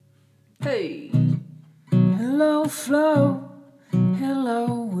Hey, hello flow,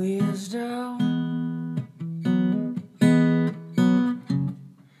 hello wisdom.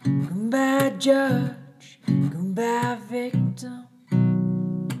 Goodbye judge, goodbye victim.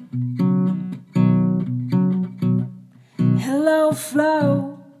 Hello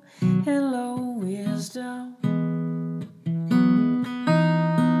flow, hello wisdom.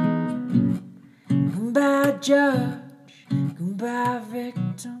 Goodbye judge, goodbye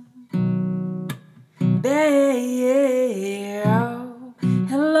victim. Yeah.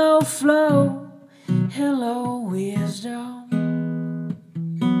 Hello flow, hello wisdom.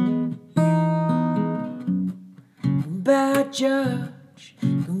 Goodbye judge,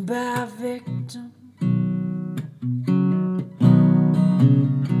 goodbye victim.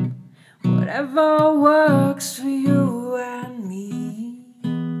 Whatever works for you and me,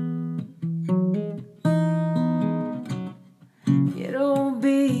 it'll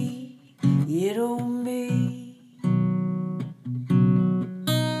be.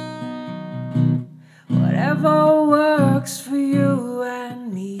 Whatever works for you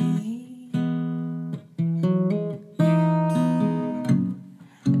and me,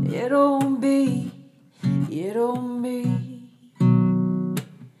 it'll be.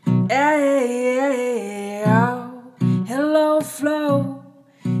 Yeah. Hello flow,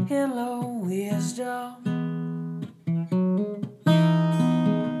 hello wisdom.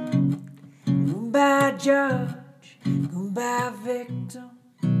 Goodbye judge, goodbye victim.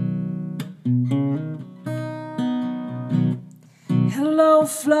 Hello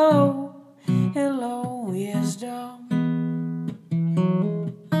flow, hello wisdom.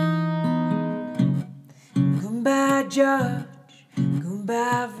 Goodbye judge,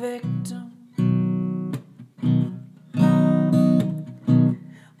 goodbye victim.